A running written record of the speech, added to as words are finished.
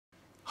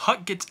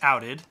Huck gets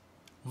outed,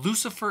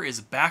 Lucifer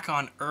is back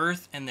on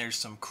Earth, and there's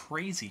some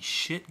crazy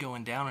shit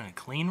going down in a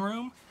clean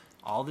room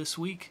all this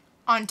week.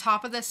 On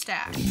top of the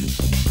stack.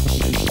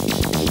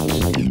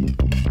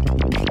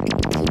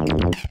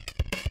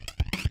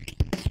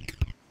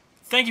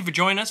 Thank you for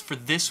joining us for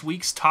this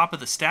week's Top of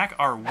the Stack,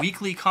 our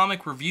weekly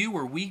comic review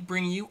where we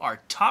bring you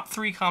our top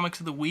 3 comics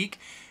of the week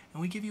and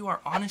we give you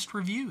our honest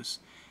reviews.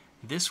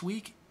 This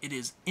week, it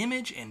is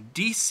Image and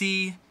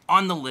DC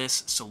on the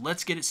list, so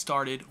let's get it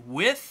started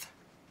with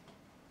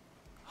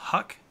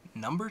Huck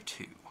number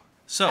 2.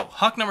 So,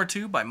 Huck number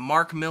 2 by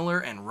Mark Miller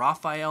and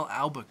Raphael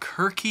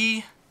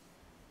Albuquerque.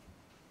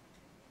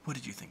 What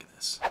did you think of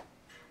this?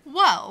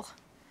 Well,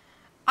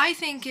 I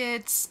think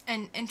it's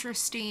an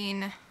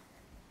interesting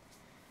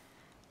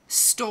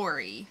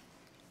story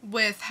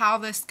with how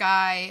this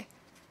guy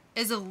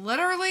is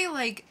literally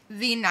like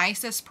the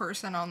nicest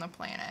person on the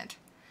planet.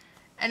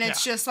 And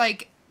it's just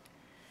like,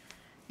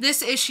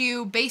 this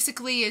issue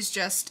basically is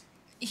just,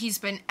 he's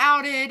been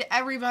outed,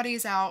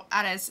 everybody's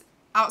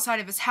outside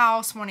of his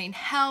house wanting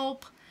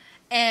help,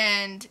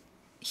 and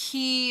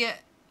he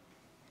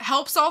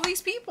helps all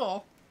these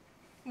people.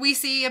 We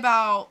see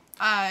about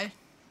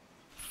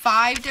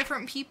 5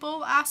 different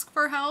people ask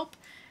for help,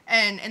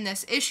 and in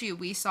this issue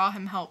we saw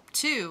him help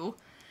 2.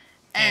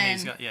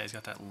 And he's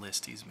got that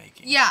list he's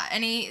making. Yeah,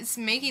 and he's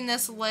making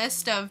this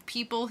list of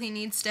people he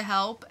needs to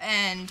help,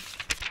 and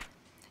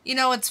you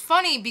know, it's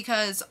funny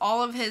because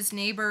all of his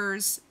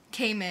neighbors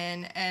came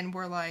in and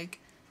were like,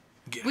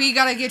 we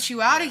gotta get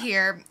you out of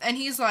here. And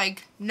he's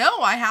like,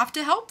 no, I have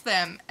to help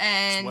them.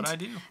 And that's what I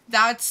do.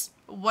 That's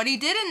what he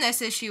did in this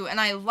issue. And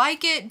I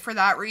like it for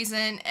that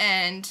reason.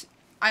 And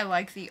I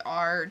like the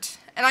art.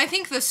 And I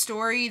think the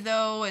story,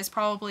 though, is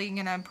probably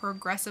gonna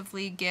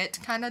progressively get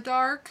kind of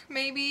dark,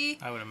 maybe.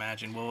 I would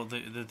imagine. Well,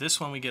 this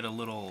one we get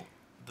the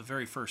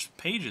very first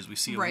pages, we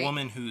see a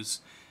woman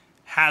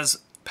has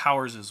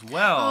powers as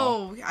well.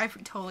 Oh, I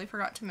totally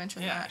forgot to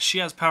mention that. Yeah, she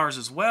has powers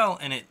as well,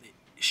 and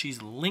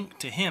she's linked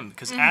to him,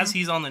 because as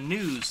he's on the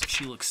news,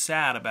 she looks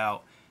sad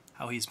about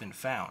how he's been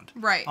found.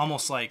 Right.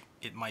 Almost like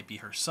it might be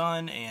her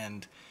son,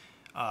 and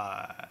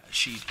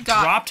she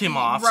dropped him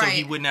off so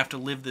he wouldn't have to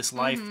live this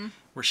life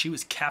where she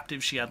was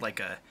captive. She had like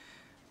a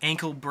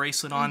ankle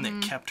bracelet on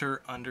that kept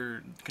her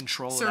under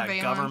control of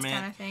that government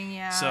kind of thing,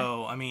 yeah.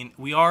 So I mean,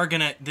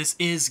 this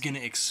is gonna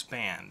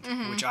expand,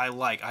 which I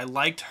like. I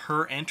liked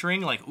her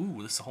entering, like,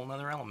 ooh, this is a whole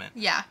nother element.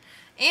 Yeah.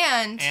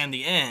 And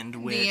the end,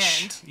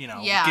 which you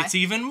know, gets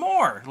even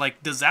more.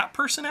 Like, does that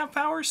person have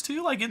powers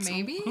too? Like, it's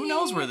maybe, who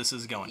knows where this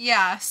is going.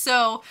 Yeah.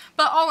 So,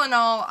 but all in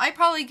all, I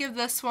probably give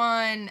this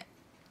one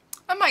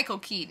a Michael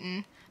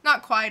Keaton.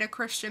 Not quite a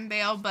Christian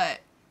Bale,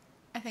 but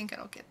I think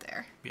it'll get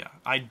there. Yeah,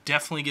 I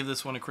definitely give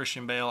this one a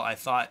Christian Bale. I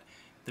thought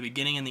the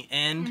beginning and the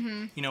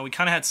end, you know, we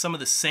kind of had some of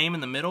the same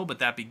in the middle, but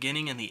that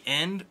beginning and the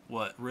end,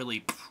 what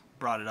really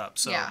brought it up.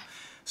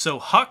 So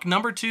Huck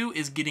number 2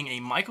 is getting a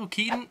Michael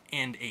Keaton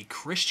and a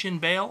Christian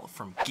Bale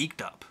from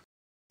Geek'd Up.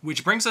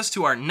 Which brings us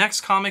to our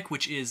next comic,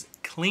 which is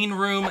Clean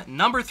Room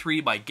number 3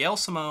 by Gail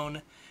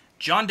Simone,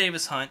 John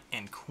Davis Hunt,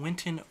 and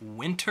Quentin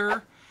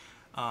Winter.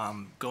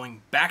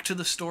 Going back to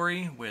the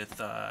story with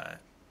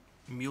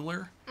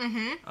Mueller,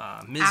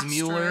 Ms.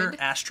 Mueller,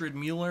 Astrid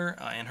Mueller,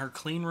 and her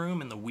clean room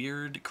and the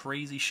weird,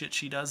 crazy shit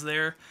she does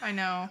there. I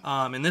know.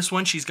 In this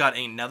one, she's got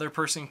another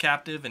person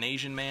captive, an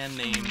Asian man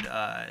named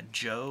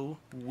Joe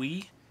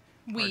Wei,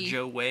 or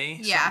Joe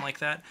Wei, something like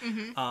that.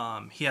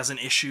 He has an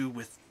issue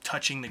with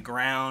touching the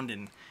ground,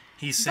 and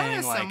he's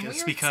saying, like,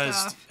 it's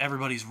because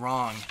everybody's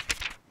wrong.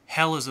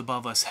 Hell is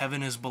above us,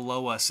 heaven is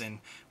below us, and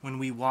when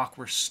we walk,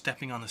 we're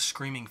stepping on the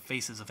screaming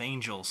faces of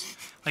angels.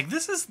 Like,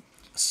 this is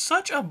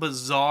such a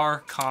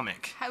bizarre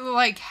comic.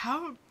 Like,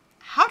 how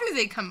do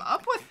they come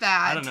up with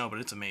that? I don't know, but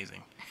it's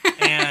amazing.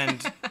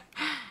 And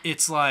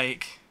it's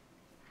like,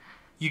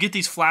 you get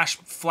these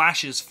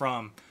flashes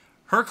from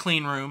her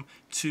clean room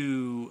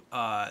to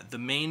the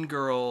main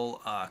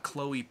girl,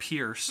 Chloe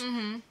Pierce,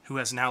 who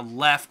has now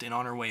left and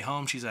on her way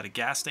home. She's at a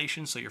gas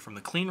station, so you're from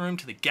the clean room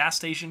to the gas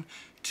station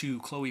to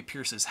Chloe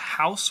Pierce's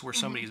house where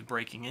somebody's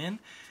breaking in,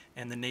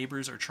 and the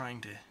neighbors are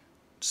trying to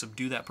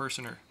subdue that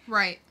person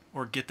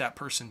or get that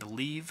person to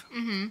leave.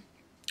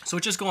 So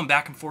it's just going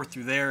back and forth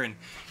through there, and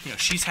you know,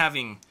 she's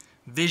having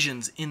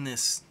visions in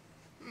this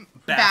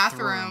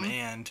bathroom.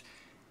 And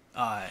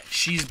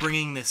she's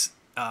bringing this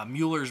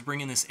Mueller's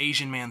bringing this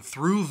Asian man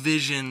through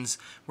visions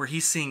where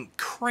he's seeing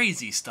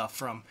crazy stuff,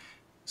 from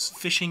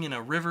fishing in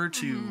a river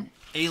to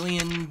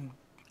alien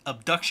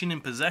abduction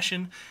and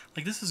possession.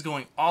 Like, this is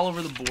going all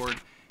over the board.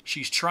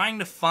 She's trying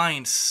to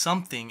find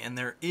something, and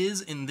there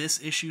is in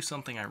this issue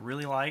something I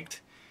really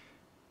liked,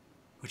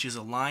 which is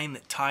a line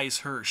that ties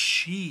her.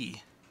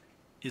 She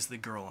is the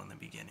girl in the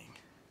beginning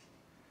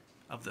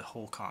of the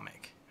whole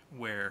comic,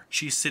 where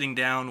she's sitting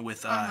down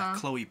with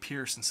Chloe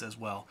Pierce and says,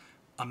 well,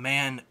 a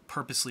man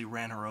purposely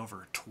ran her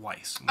over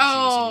twice when she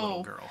was a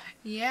little girl.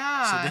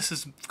 Yeah. So this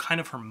is kind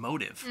of her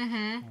motive.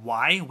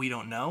 Why? We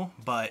don't know,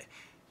 but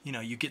You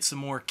know, you get some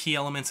more key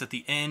elements at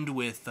the end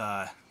with,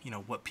 you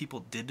know, what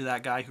people did to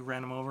that guy who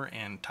ran him over,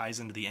 and ties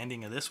into the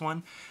ending of this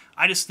one.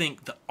 I just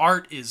think the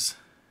art is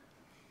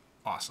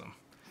awesome.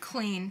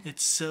 Clean.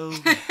 It's so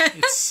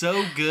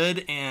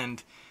good,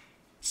 and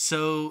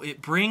so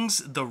it brings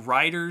the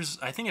writers.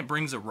 I think it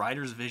brings the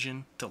writer's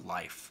vision to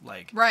life.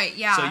 Like, right,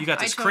 yeah. So you got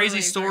this totally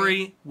crazy story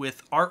agree.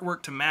 with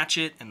artwork to match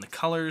it, and the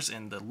colors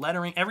and the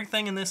lettering,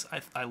 everything in this.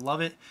 I love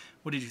it.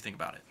 What did you think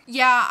about it?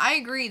 Yeah, I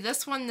agree.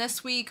 This one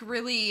this week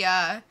really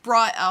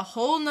brought a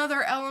whole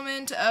nother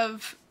element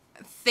of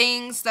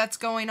things that's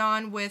going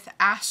on with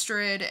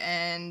Astrid,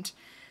 and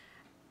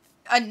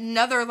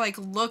another like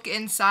look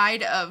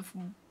inside of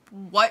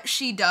what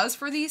she does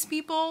for these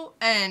people.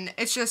 And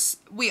it's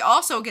just, we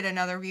also get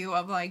another view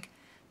of like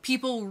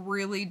people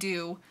really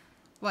do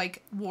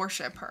like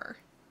worship her.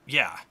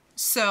 Yeah.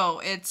 So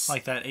it's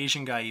Like that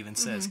Asian guy even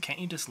says, "Can't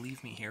you just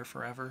leave me here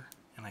forever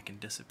and I can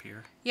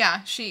disappear?"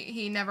 yeah,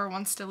 he never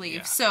wants to leave.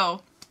 Yeah.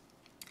 So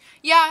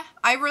yeah,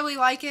 I really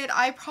like it.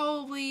 I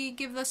probably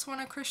give this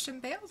one a Christian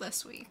Bale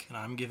this week. And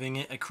I'm giving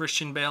it a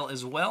Christian Bale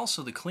as well.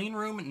 So The Clean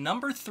Room,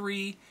 number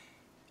 3.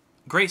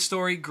 Great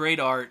story, great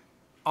art,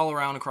 all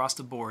around across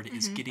the board,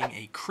 is getting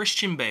a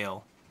Christian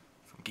Bale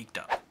from Geek'd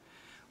Up.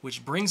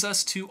 Which brings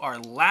us to our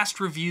last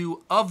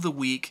review of the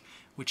week,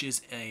 which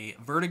is a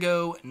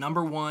Vertigo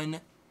number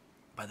 1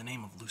 by the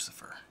name of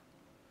Lucifer.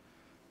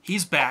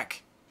 He's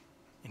back,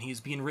 and he's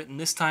being written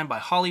this time by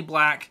Holly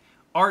Black,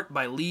 art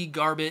by Lee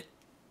Garbett,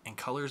 and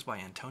colors by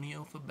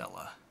Antonio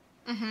Fabella.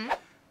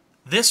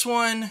 This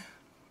one,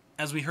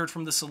 as we heard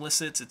from the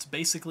solicits, it's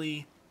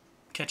basically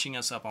catching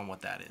us up on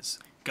what that is.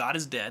 God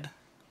is dead,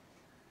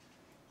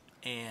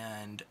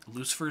 and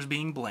Lucifer is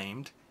being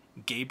blamed.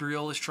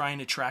 Gabriel is trying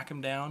to track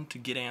him down to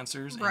get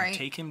answers and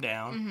take him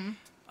down,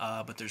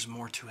 but there's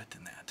more to it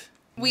than that.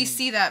 We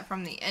see that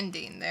from the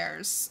ending.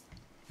 There's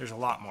a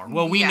lot more.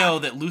 Well, we know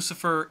that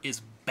Lucifer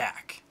is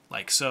back.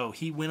 Like, so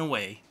he went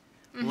away,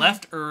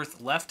 left Earth,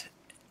 left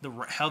the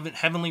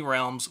heavenly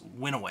realms,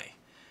 went away.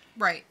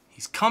 Right.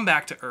 He's come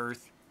back to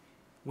Earth.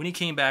 When he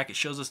came back, it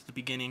shows us at the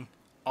beginning,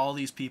 all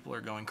these people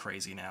are going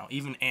crazy now.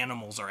 Even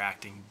animals are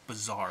acting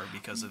bizarre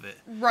because of it.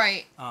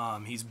 Right.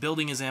 He's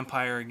building his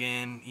empire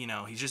again. You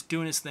know, he's just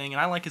doing his thing,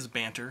 and I like his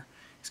banter.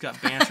 He's got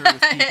banter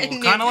with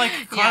people, kind of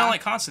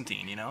like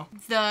Constantine, you know.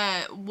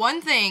 The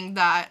one thing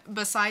that,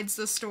 besides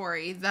the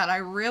story, that I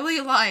really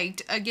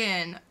liked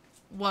again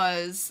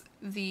was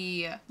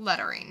the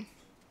lettering.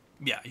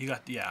 Yeah, You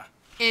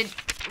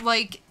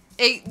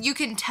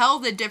can tell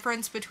the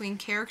difference between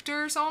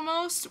characters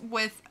almost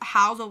with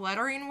how the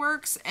lettering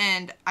works,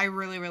 and I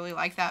really, really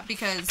like that,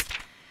 because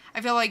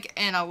I feel like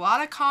in a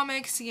lot of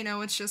comics, you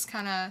know, it's just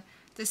kind of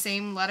the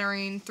same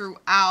lettering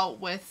throughout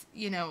with,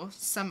 you know,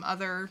 some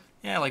other...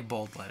 Yeah, like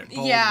bold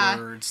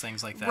words,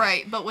 things like that.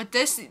 Right, but with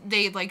this,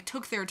 they, like,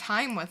 took their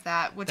time with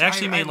that, which they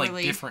actually I made, really...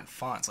 like, different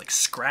fonts, like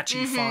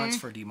scratchy fonts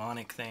for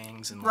demonic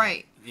things. And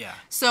right. Yeah.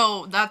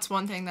 So that's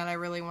one thing that I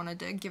really wanted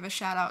to give a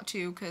shout out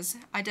to, because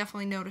I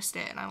definitely noticed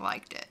it and I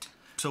liked it.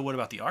 So what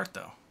about the art,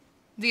 though?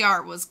 The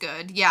art was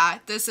good. Yeah,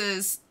 this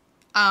is...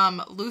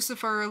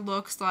 Lucifer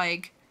looks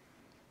like...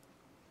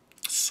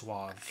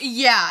 Suave.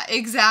 Yeah,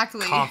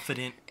 exactly.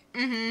 Confident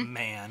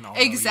man.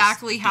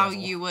 Exactly how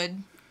you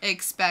would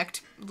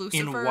expect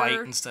Lucifer. In white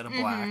instead of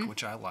black,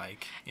 which I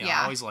like. Yeah,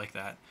 I always like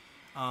that.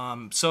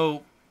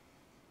 So,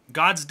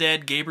 God's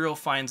dead. Gabriel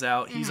finds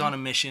out. He's on a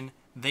mission.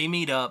 They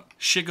meet up.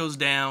 Shit goes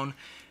down.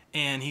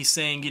 And he's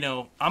saying, you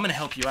know, I'm going to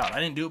help you out. I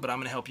didn't do it, but I'm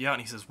going to help you out.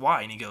 And he says,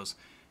 why? And he goes,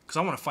 because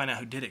I want to find out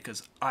who did it,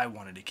 because I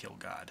wanted to kill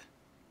God.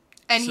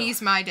 And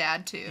he's my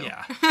dad, too.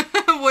 Yeah.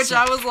 Which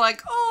I was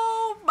like,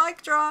 oh,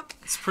 mic drop.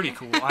 It's pretty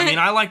cool. I mean,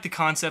 I like the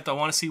concept. I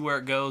want to see where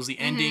it goes. The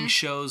ending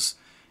shows,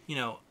 you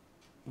know,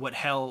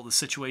 the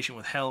situation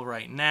with hell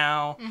right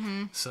now.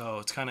 So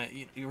it's kind of,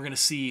 we're going to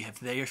see if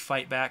they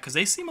fight back, because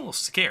they seem a little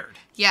scared.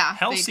 Yeah.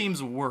 Hell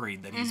seems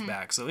worried that he's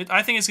back. So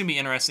I think it's going to be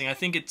interesting. I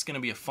think it's going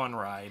to be a fun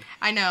ride.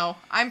 I know.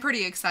 I'm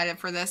pretty excited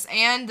for this.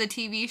 And the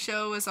TV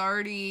show is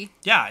already...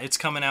 Yeah, it's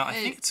coming out. I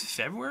think it's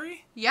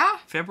February? Yeah.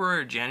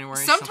 February or January,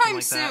 sometime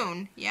like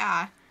soon. That.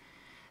 Yeah.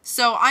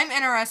 So I'm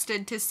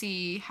interested to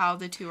see how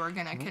the two are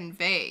going to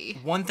convey.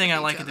 One thing I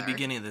like at the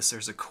beginning of this,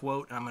 there's a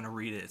quote, and I'm going to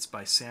read it. It's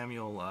by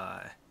Samuel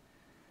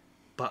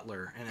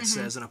Butler, and it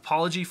says, "An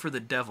apology for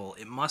the devil.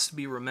 It must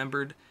be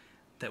remembered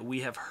that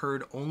we have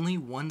heard only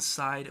one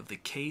side of the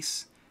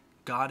case.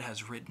 God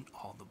has written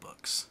all the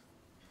books."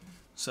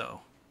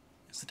 So,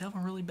 is the devil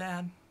really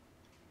bad?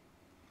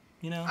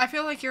 You know? I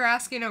feel like you're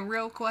asking a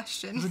real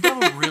question. Is the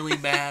devil really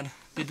bad?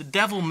 Did the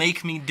devil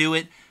make me do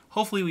it?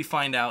 Hopefully we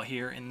find out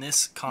here in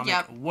this comic.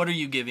 Yep. What are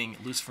you giving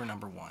Lucifer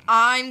number 1?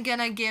 I'm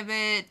gonna give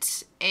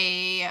it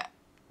a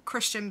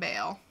Christian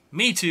Bale.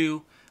 Me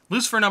too.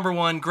 Lucifer number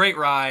 1, great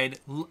ride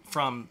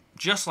from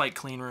just like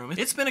Clean Room.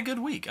 It's been a good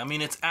week. I mean,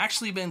 it's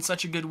actually been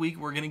such a good week.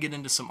 We're going to get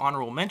into some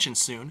honorable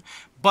mentions soon.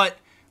 But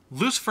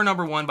Lucifer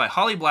number 1 by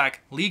Holly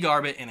Black, Lee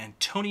Garbett, and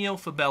Antonio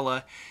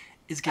Fabella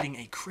is getting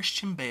a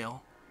Christian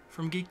Bale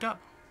from Geek'd Up.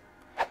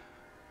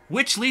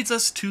 Which leads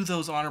us to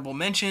those honorable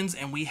mentions,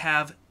 and we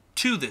have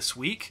 2 this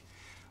week.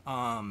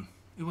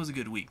 It was a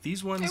good week.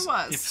 These ones, It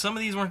was. if some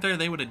of these weren't there,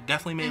 they would have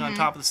definitely made it on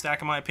top of the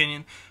stack, in my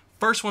opinion.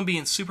 First one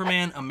being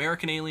Superman,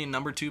 American Alien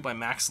 #2 by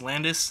Max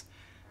Landis.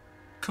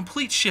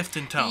 Complete shift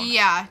in tone.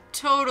 Yeah,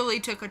 totally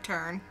took a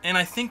turn. And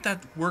I think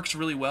that works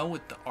really well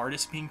with the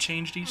artist being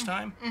changed each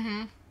time.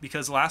 Mm-hmm.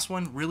 Because the last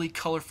one, really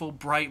colorful,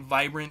 bright,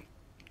 vibrant,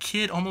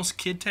 almost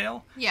kid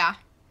tale. Yeah.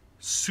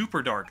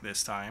 Super dark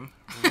this time.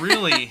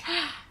 Really,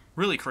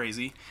 really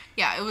crazy.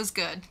 Yeah, it was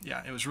good.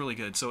 Yeah, it was really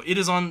good. So it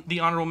is on the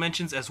honorable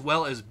mentions, as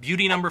well as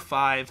Beauty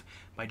 #5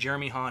 by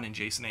Jeremy Hahn and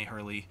Jason A.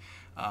 Hurley.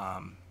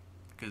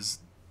 Because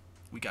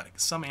we got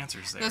some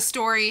answers there. The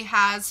story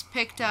has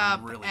picked up,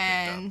 Really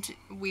and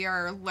we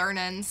are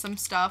learning some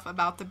stuff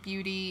about the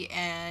beauty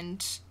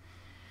and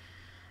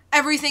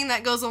everything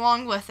that goes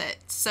along with it.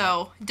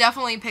 So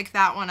definitely pick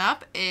that one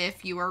up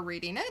if you are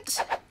reading it.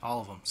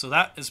 All of them. So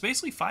that is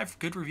basically 5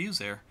 good reviews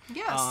there.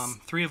 Yes.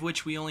 3 of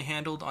which we only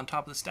handled on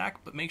top of the stack,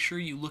 but make sure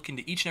you look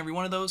into each and every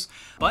one of those.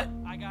 But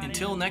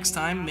until next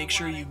time, make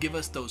sure you give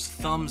us those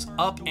thumbs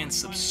up and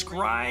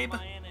subscribe.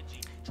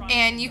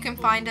 And you can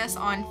find us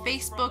on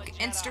Facebook,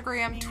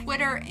 Instagram,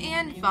 Twitter,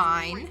 and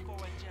Vine.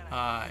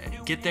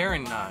 Get there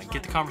and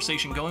get the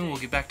conversation going. We'll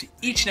get back to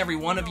each and every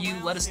one of you.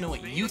 Let us know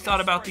what you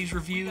thought about these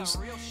reviews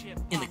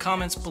in the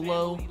comments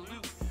below.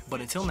 But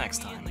until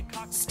neekst time,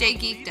 Stay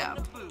geeked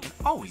up. and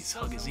always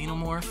hug a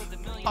xenomorph.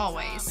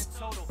 Always.